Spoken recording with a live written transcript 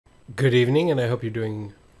Good evening, and I hope you're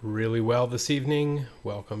doing really well this evening.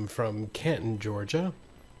 Welcome from Canton, Georgia.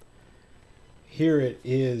 Here it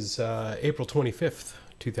is April 25th,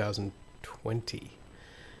 2020,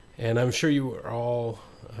 and I'm sure you are all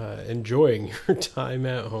enjoying your time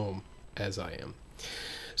at home, as I am.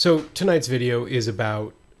 So tonight's video is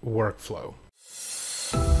about workflow.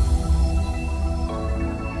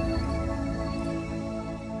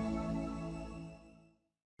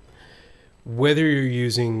 Whether you're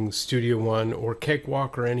using Studio One or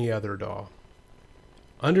Cakewalk or any other DAW,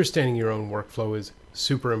 understanding your own workflow is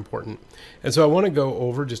super important. And so I want to go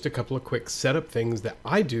over just a couple of quick setup things that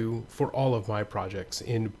I do for all of my projects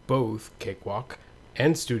in both Cakewalk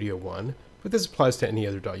and Studio One, but this applies to any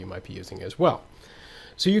other DAW you might be using as well.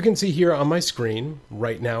 So you can see here on my screen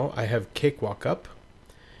right now I have Cakewalk up,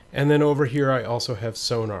 and then over here I also have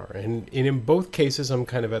Sonar, and in both cases I'm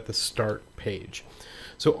kind of at the start page.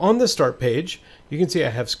 So on the start page, you can see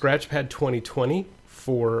I have Scratchpad 2020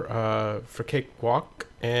 for Cakewalk,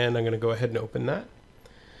 and I'm going to go ahead and open that.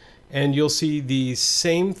 And you'll see the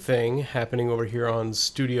same thing happening over here on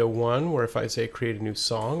Studio One, where if I say create a new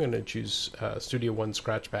song, I'm going to choose Studio One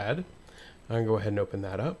Scratchpad. I'm going to go ahead and open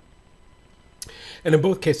that up. And in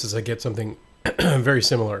both cases, I get something very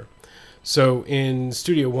similar. So in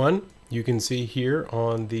Studio One, you can see here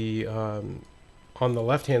on the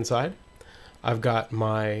left-hand side, I've got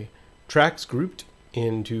my tracks grouped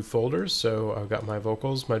into folders. So I've got my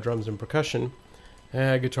vocals, my drums and percussion,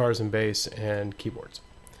 guitars and bass, and keyboards.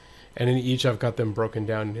 And in each I've got them broken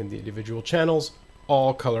down in the individual channels,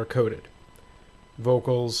 all color coded.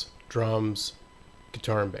 Vocals, drums,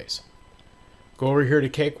 guitar and bass. Go over here to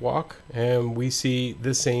Cakewalk and we see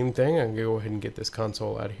the same thing. I'm going to go ahead and get this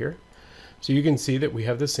console out of here. So you can see that we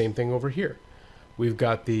have the same thing over here. We've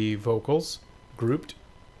got the vocals grouped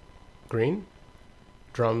green,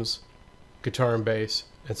 drums, guitar and bass,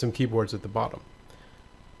 and some keyboards at the bottom.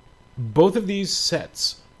 Both of these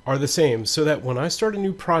sets are the same, so that when I start a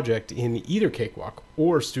new project in either Cakewalk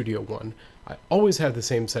or Studio One, I always have the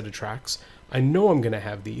same set of tracks. I know I'm going to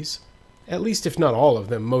have these, at least if not all of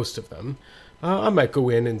them, most of them. I might go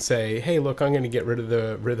in and say, hey, look, I'm going to get rid of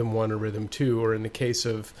the Rhythm 1 or Rhythm 2, or in the case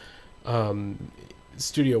of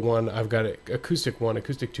Studio One, I've got Acoustic 1,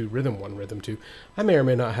 Acoustic 2, Rhythm 1, Rhythm 2. I may or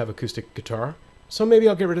may not have acoustic guitar, so maybe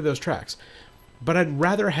I'll get rid of those tracks. But I'd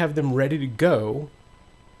rather have them ready to go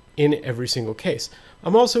in every single case.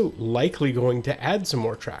 I'm also likely going to add some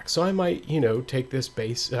more tracks, so I might, take this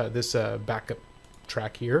backup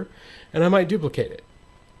track here, and I might duplicate it.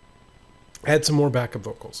 Add some more backup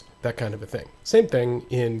vocals, that kind of a thing. Same thing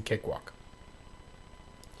in Cakewalk.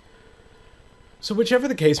 So whichever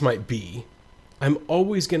the case might be, I'm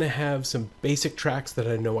always going to have some basic tracks that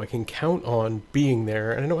I know I can count on being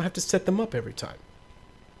there, and I don't have to set them up every time.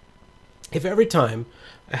 If every time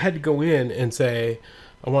I had to go in and say,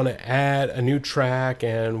 I want to add a new track,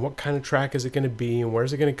 and what kind of track is it going to be, and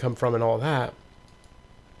where's it going to come from, and all that,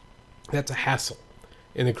 that's a hassle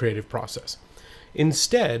in the creative process.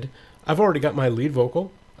 Instead, I've already got my lead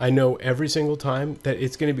vocal. I know every single time that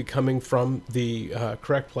it's going to be coming from the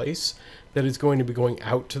correct place, that it's going to be going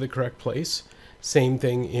out to the correct place. Same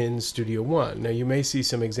thing in Studio One. Now you may see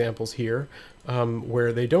some examples here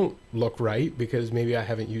where they don't look right because maybe I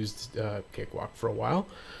haven't used Cakewalk for a while.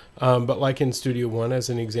 But like in Studio One as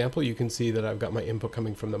an example, you can see that I've got my input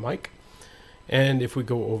coming from the mic. And if we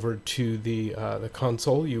go over to the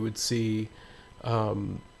console, you would see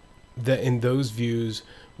that in those views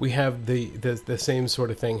we have the same sort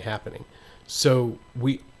of thing happening. So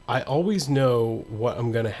I always know what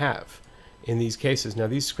I'm going to have in these cases. Now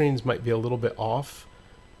these screens might be a little bit off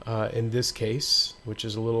in this case, which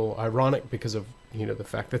is a little ironic because of the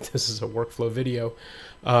fact that this is a workflow video,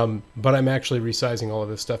 but I'm actually resizing all of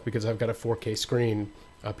this stuff because I've got a 4K screen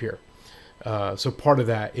up here. So part of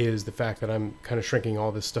that is the fact that I'm kind of shrinking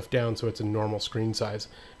all this stuff down so it's a normal screen size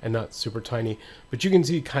and not super tiny. But you can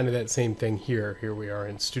see kind of that same thing here. Here we are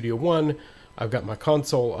in Studio One. I've got my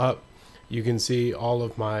console up. You can see all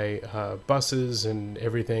of my buses and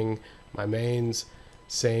everything, my mains.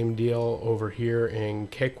 Same deal over here in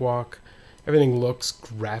Cakewalk. Everything looks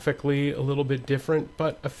graphically a little bit different,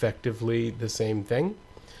 but effectively the same thing,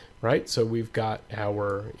 right? So we've got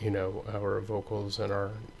our, our vocals and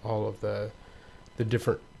all of the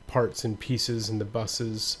different parts and pieces and the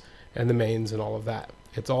buses and the mains and all of that.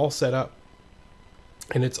 It's all set up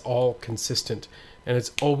and it's all consistent and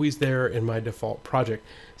it's always there in my default project.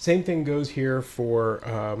 Same thing goes here for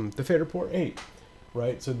the Fader Port 8,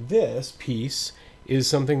 right? So this piece is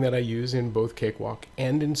something that I use in both Cakewalk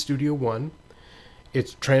and in Studio One.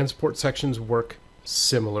 Its transport sections work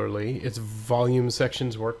similarly. Its volume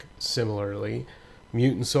sections work similarly.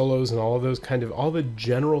 mute and solos and all of those all the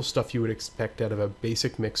general stuff you would expect out of a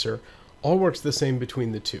basic mixer all works the same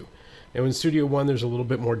between the two. Now in Studio One, there's a little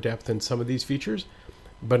bit more depth in some of these features,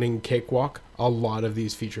 but in Cakewalk, a lot of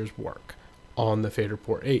these features work on the Fader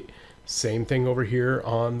Port 8. Same thing over here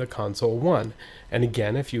on the Console 1. And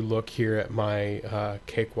again, if you look here at my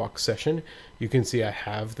Cakewalk session, you can see I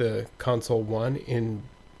have the Console 1 in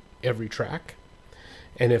every track.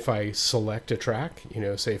 And if I select a track,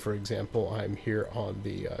 say for example, I'm here on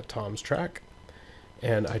the Tom's track,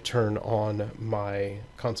 and I turn on my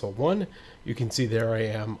Console 1, you can see there I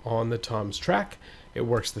am on the Tom's track. It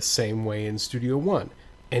works the same way in Studio One.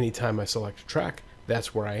 Anytime I select a track,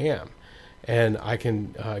 that's where I am. And I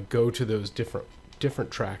can go to those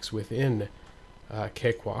different tracks within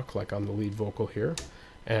Cakewalk, like on the lead vocal here,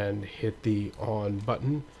 and hit the on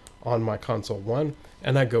button on my Console 1,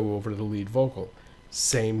 and I go over to the lead vocal.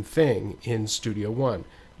 Same thing in Studio One.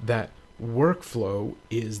 That workflow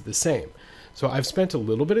is the same. So I've spent a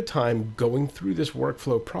little bit of time going through this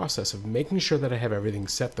workflow process of making sure that I have everything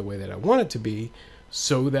set the way that I want it to be,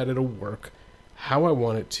 so that it'll work how I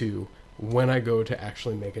want it to when I go to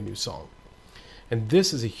actually make a new song. And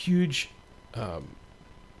this is a huge,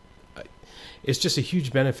 it's just a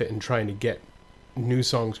huge benefit in trying to get new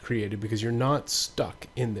songs created, because you're not stuck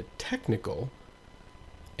in the technical,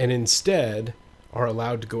 and instead are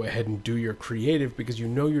allowed to go ahead and do your creative, because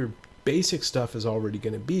your basic stuff is already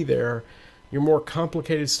going to be there. Your more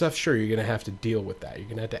complicated stuff, sure, you're going to have to deal with that. You're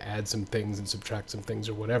going to have to add some things and subtract some things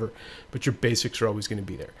or whatever, but your basics are always going to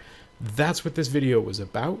be there. That's what this video was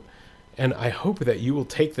about, and I hope that you will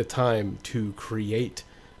take the time to create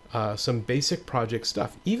some basic project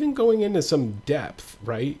stuff, even going into some depth,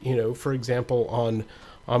 right? For example, on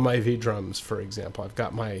my V drums, for example, I've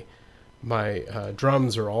got my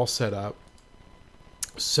drums are all set up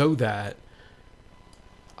so that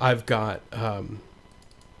I've got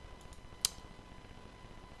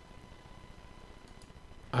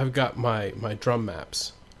my drum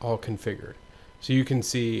maps all configured. So you can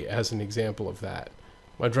see, as an example of that,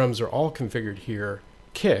 my drums are all configured here,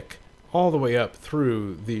 kick all the way up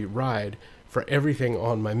through the ride for everything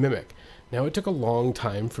on my Mimic. Now, it took a long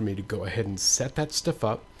time for me to go ahead and set that stuff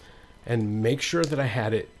up and make sure that I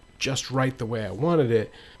had it just right the way I wanted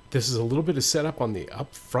it. This is a little bit of setup on the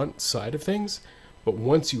upfront side of things, but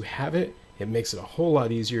once you have it, it makes it a whole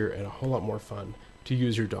lot easier and a whole lot more fun to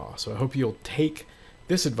use your DAW. So I hope you'll take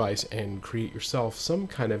this advice and create yourself some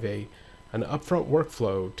kind of an upfront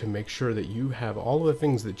workflow to make sure that you have all of the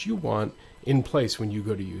things that you want in place when you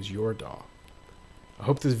go to use your DAW. I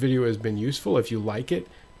hope this video has been useful. If you like it,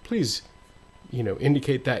 please,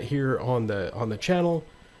 indicate that here on the channel.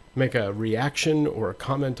 Make a reaction or a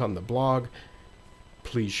comment on the blog.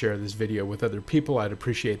 Please share this video with other people. I'd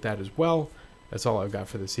appreciate that as well. That's all I've got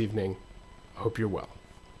for this evening. I hope you're well.